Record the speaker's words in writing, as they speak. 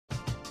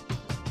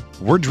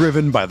We're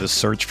driven by the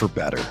search for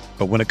better.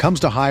 But when it comes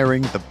to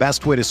hiring, the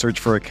best way to search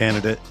for a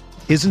candidate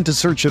isn't to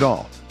search at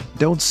all.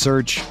 Don't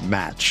search,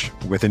 match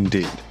with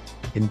Indeed.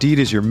 Indeed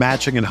is your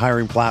matching and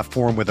hiring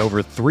platform with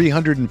over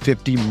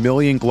 350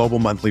 million global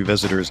monthly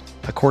visitors,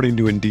 according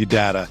to Indeed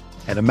data,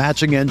 and a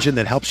matching engine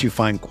that helps you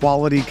find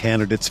quality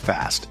candidates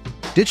fast.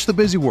 Ditch the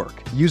busy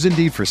work. Use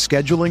Indeed for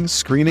scheduling,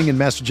 screening, and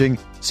messaging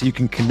so you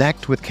can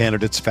connect with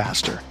candidates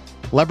faster.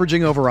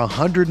 Leveraging over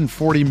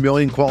 140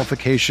 million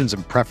qualifications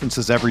and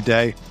preferences every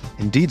day,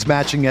 Indeed's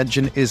matching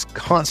engine is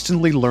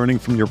constantly learning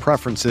from your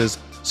preferences,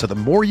 so the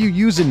more you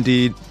use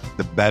Indeed,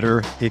 the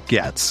better it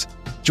gets.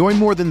 Join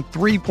more than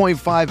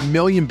 3.5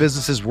 million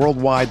businesses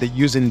worldwide that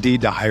use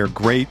Indeed to hire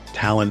great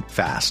talent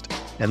fast.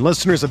 And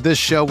listeners of this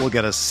show will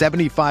get a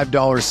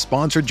 $75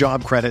 sponsored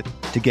job credit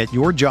to get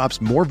your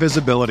jobs more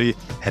visibility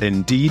at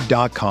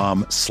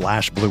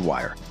Indeed.com/Blue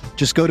Wire.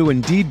 Just go to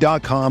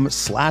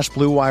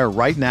Indeed.com/Blue Wire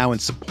right now and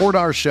support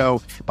our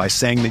show by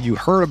saying that you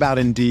heard about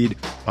Indeed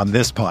on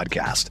this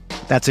podcast.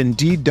 That's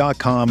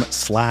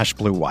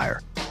Indeed.com/Blue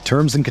Wire.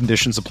 Terms and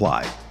conditions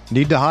apply.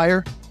 Need to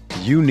hire?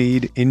 You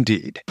need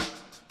Indeed.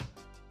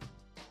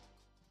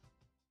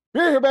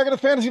 We're here back at the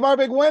Fantasy Bar,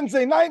 big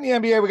Wednesday night in the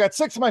NBA. We got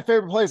 6 of my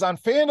favorite plays on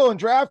FanDuel and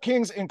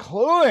DraftKings,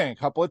 including a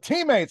couple of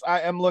teammates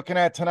I am looking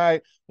at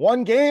tonight.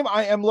 One game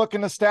I am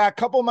looking to stack,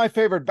 a couple of my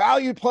favorite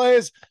value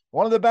plays,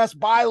 one of the best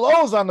buy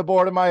lows on the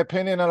board, in my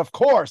opinion, and of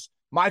course,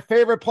 my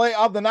favorite play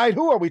of the night.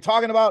 Who are we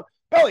talking about?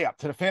 Belly up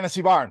to the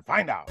Fantasy Bar and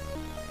find out.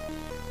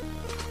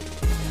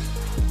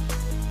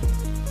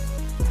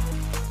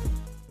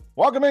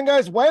 Welcome in,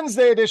 guys.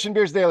 Wednesday edition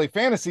Beers Daily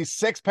Fantasy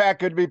 6-pack.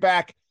 Good to be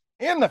back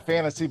in the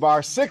Fantasy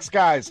Bar. 6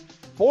 guys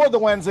for the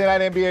Wednesday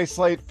night NBA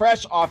slate,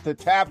 fresh off the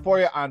tap for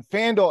you on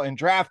FanDuel and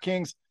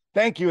DraftKings.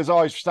 Thank you, as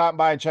always, for stopping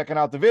by and checking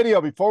out the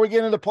video. Before we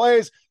get into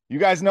plays, you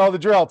guys know the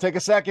drill. Take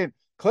a second,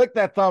 click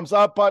that thumbs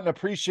up button.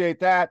 Appreciate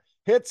that.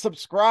 Hit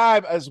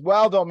subscribe as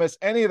well. Don't miss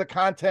any of the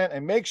content.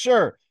 And make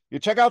sure you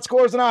check out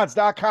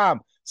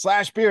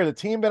scoresandodds.com/beer. The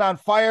team been on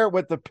fire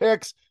with the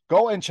picks.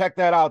 Go and check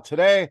that out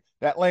today.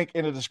 That link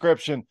in the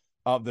description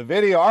of the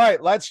video. All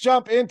right, let's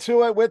jump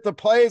into it with the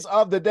plays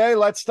of the day.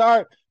 Let's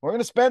start. We're going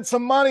to spend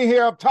some money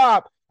here up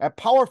top at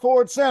power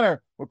forward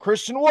center with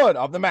Christian Wood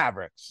of the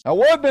Mavericks. Now,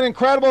 Wood been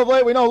incredible of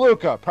late. We know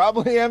Luka,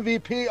 probably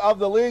MVP of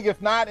the league, if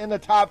not in the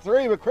top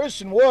 3, but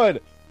Christian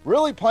Wood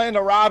really playing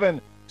the Robin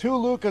to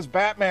Luka's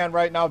Batman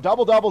right now.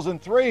 Double-doubles in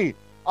 3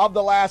 of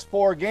the last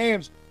 4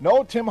 games.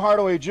 No Tim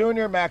Hardaway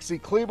Jr., Maxi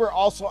Kleber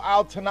also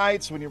out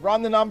tonight. So when you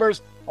run the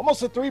numbers,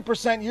 almost a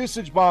 3%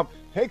 usage bump,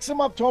 takes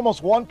him up to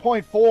almost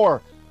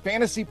 1.4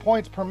 fantasy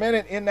points per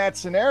minute in that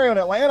scenario. And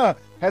Atlanta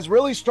has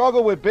really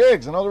struggled with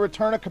bigs. I know the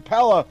return of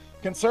Capella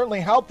can certainly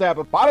help that,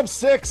 but bottom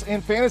 6 in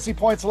fantasy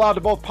points allowed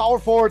to both power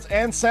forwards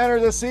and center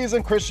this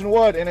season. Christian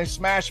Wood in a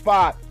smash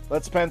spot.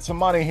 Let's spend some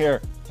money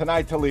here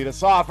tonight to lead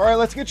us off. All right,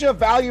 let's get you a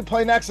value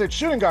play next at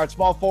shooting guard,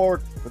 small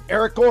forward with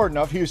Eric Gordon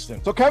of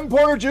Houston. So Kevin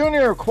Porter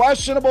Jr.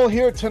 questionable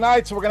here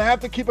tonight, so we're going to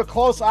have to keep a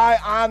close eye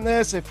on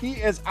this. If he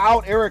is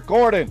out, Eric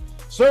Gordon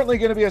certainly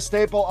going to be a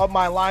staple of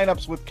my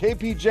lineups with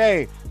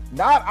KPJ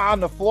not on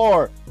the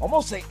floor.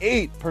 Almost an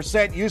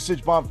 8%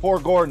 usage bump for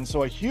Gordon.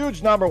 So a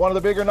huge number, one of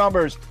the bigger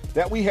numbers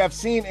that we have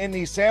seen in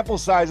these sample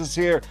sizes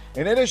here.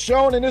 And it is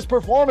shown in his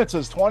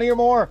performances, 20 or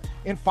more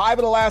in 5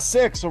 of the last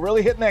 6. So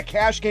really hitting that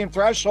cash game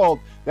threshold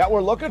that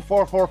we're looking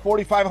for a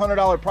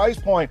 $4,500 price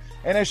point,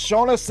 and has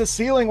shown us the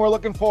ceiling we're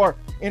looking for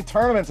in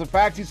tournaments. In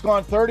fact, he's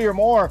gone 30 or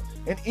more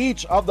in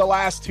each of the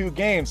last 2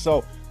 games.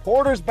 So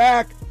Porter's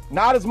back,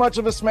 not as much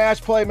of a smash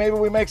play. Maybe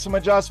we make some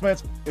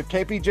adjustments if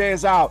KPJ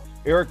is out.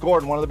 Eric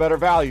Gordon, one of the better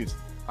values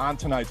on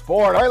tonight's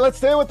board. All right, let's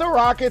stay with the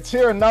Rockets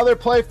here. Another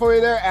play for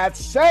you there at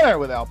center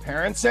with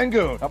Alperen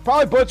Sengun. I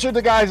probably butchered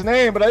the guy's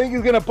name, but I think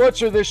he's going to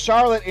butcher this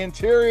Charlotte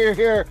interior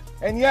here.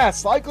 And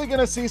yes, likely going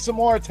to see some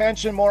more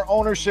attention, more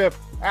ownership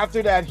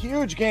after that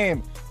huge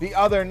game the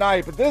other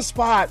night. But this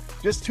spot,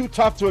 just too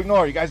tough to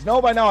ignore. You guys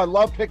know by now I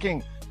love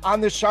picking on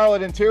this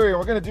Charlotte interior.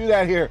 We're going to do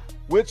that here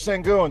with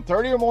Sengun.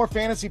 30 or more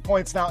fantasy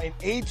points now in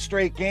 8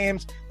 straight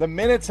games. The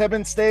minutes have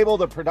been stable.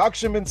 The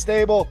production been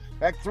stable. In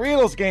fact, 3 of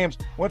those games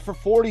went for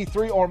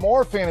 43 or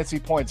more fantasy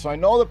points. So I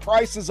know the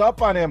price is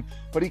up on him,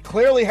 but he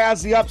clearly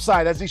has the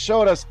upside, as he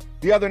showed us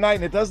the other night,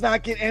 and it does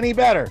not get any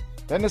better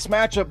than this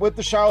matchup with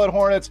the Charlotte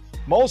Hornets.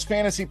 Most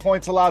fantasy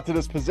points allowed to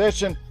this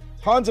position.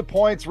 Tons of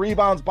points,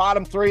 rebounds,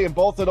 bottom 3 in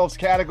both of those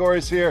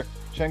categories here.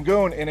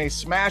 Sengun in a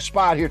smash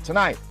spot here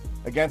tonight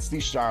against the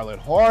Charlotte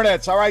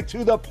Hornets. All right,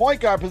 to the point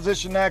guard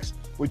position next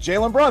with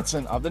Jalen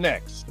Brunson of the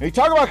Knicks. Now, you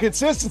talk about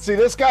consistency,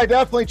 this guy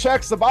definitely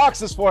checks the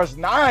boxes for us.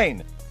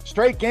 9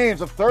 straight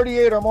games of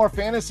 38 or more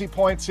fantasy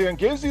points here, and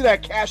gives you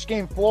that cash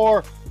game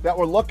floor that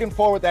we're looking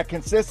for with that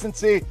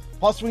consistency.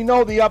 Plus, we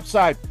know the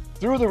upside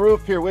through the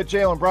roof here with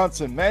Jalen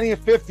Brunson. Many of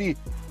 50,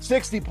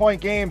 60-point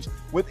games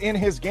within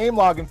his game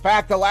log. In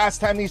fact, the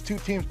last time these two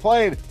teams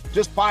played,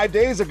 just 5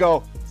 days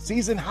ago,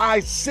 season high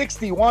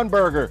 61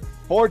 burger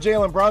for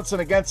Jalen Brunson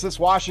against this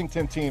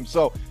Washington team.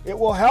 So it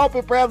will help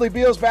if Bradley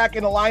Beal's back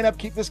in the lineup,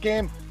 keep this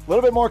game a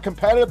little bit more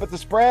competitive, but the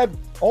spread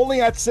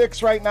only at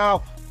 6 right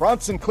now.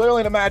 Brunson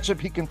clearly in a matchup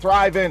he can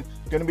thrive in.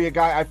 Going to be a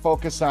guy I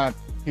focus on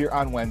here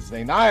on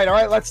Wednesday night. All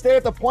right, let's stay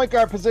at the point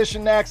guard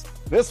position next.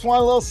 This one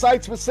a little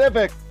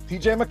site-specific.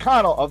 TJ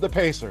McConnell of the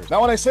Pacers.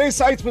 Now, when I say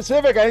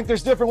site-specific, I think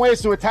there's different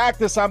ways to attack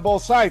this on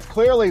both sides.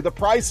 Clearly, the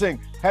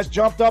pricing has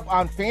jumped up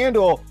on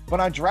FanDuel, but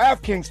on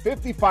DraftKings,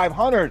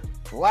 5,500,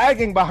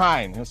 lagging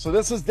behind. So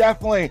this is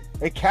definitely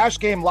a cash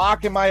game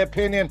lock, in my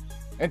opinion.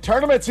 In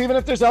tournaments, even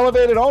if there's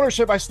elevated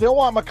ownership, I still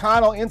want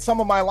McConnell in some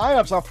of my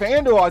lineups. On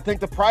FanDuel, I think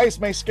the price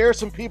may scare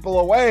some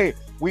people away.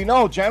 We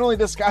know generally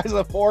this guy's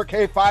a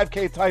 4K,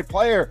 5K type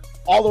player,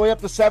 all the way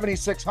up to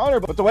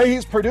 7,600. But the way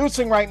he's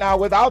producing right now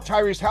without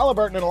Tyrese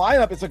Halliburton in the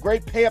lineup, it's a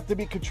great pay up to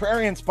be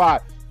contrarian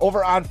spot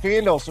over on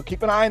FanDuel. So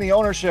keep an eye on the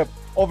ownership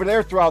over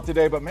there throughout the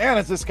day. But man,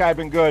 has this guy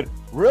been good.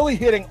 Really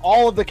hitting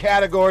all of the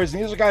categories.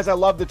 And these are guys I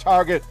love to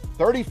target.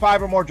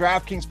 35 or more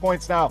DraftKings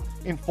points now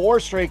in 4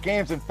 straight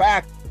games. In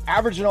fact,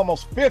 averaging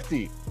almost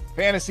 50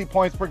 fantasy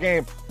points per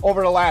game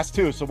over the last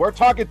 2. So we're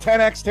talking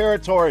 10x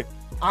territory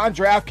on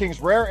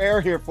DraftKings. Rare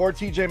air here for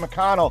TJ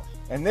McConnell.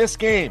 And this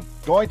game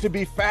going to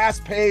be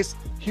fast-paced,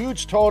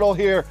 huge total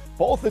here.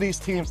 Both of these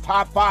teams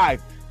top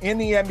 5 in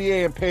the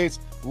NBA in pace.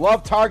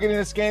 Love targeting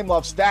this game,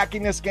 love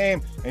stacking this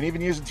game, and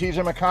even using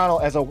TJ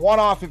McConnell as a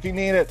one-off if you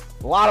need it.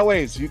 A lot of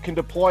ways you can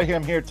deploy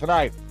him here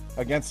tonight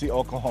against the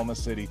Oklahoma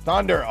City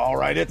Thunder. All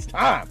right, it's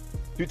time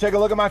to take a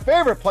look at my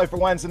favorite play for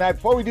Wednesday night.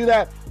 Before we do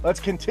that, let's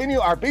continue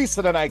our Beast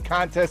of the Night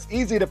contest.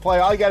 Easy to play.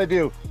 All you got to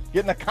do,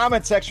 get in the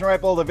comment section right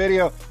below the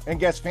video and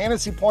guess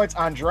fantasy points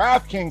on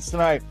DraftKings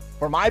tonight.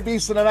 For my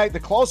Beast of the Night, the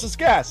closest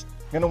guess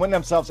going to win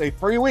themselves a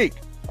free week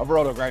of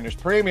RotoGrinders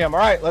Premium. All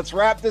right, let's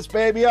wrap this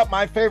baby up.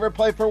 My favorite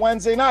play for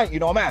Wednesday night, you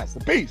know him as the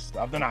Beast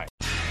of the Night.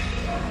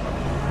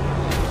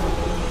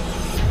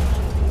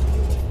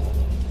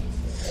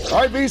 All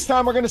right, Beast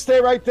time. We're going to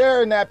stay right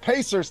there in that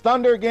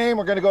Pacers-Thunder game.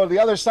 We're going to go to the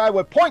other side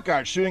with point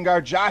guard, shooting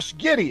guard Josh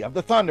Giddey of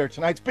the Thunder,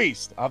 tonight's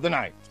Beast of the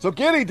Night. So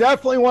Giddey,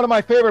 definitely one of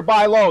my favorite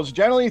buy lows.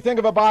 Generally, you think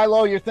of a buy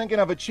low, you're thinking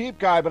of a cheap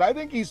guy, but I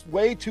think he's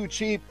way too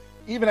cheap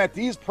even at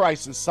these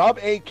prices. Sub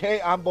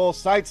 8K on both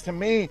sites. To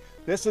me,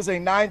 this is a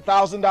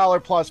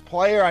 $9,000 plus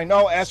player. I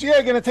know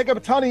SGA going to take up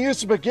a ton of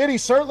usage, but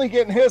Giddey's certainly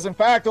getting his. In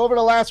fact, over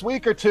the last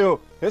week or two,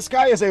 this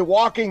guy is a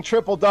walking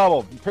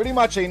triple-double, pretty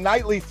much a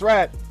nightly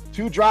threat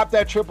to drop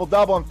that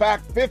triple-double. In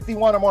fact,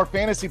 51 or more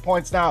fantasy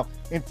points now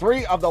in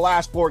 3 of the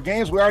last 4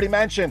 games. We already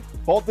mentioned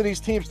both of these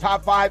teams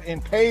top 5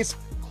 in pace.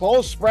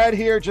 Close spread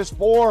here, just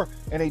 4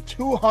 and a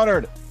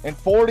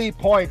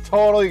 240-point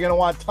total. You're going to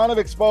want a ton of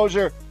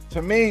exposure. To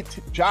me,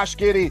 Josh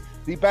Giddey,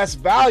 the best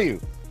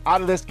value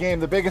out of this game,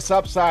 the biggest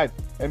upside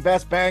and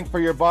best bang for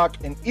your buck,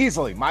 and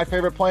easily my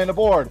favorite play on the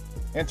board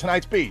and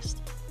tonight's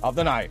Beast of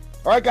the Night.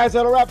 All right, guys,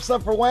 that'll wrap us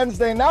up for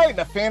Wednesday night in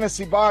the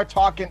Fantasy Bar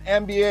talking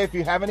NBA. If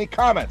you have any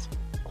comments,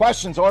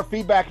 questions, or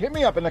feedback, hit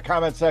me up in the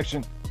comment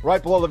section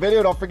right below the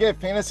video. Don't forget,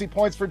 fantasy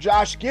points for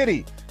Josh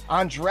Giddey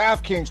on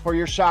DraftKings for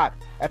your shot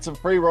at some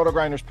free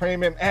RotoGrinders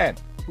Premium. And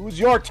who's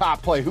your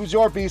top play? Who's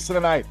your Beast of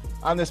the Night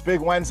on this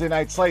big Wednesday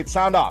night slate?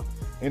 Sound off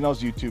in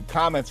those YouTube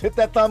comments. Hit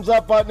that thumbs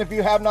up button if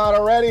you have not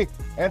already,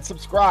 and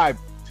subscribe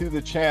to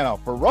the channel.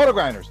 For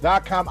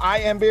RotoGrinders.com, I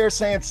am Beer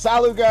saying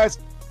salute, guys.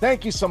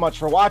 Thank you so much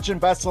for watching.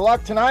 Best of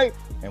luck tonight,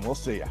 and we'll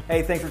see you.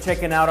 Hey, thanks for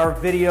checking out our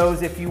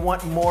videos. If you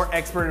want more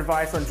expert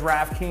advice on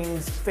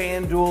DraftKings,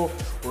 FanDuel,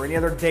 or any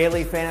other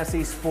daily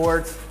fantasy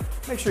sports,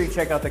 make sure you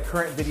check out the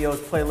current videos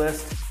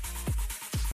playlist.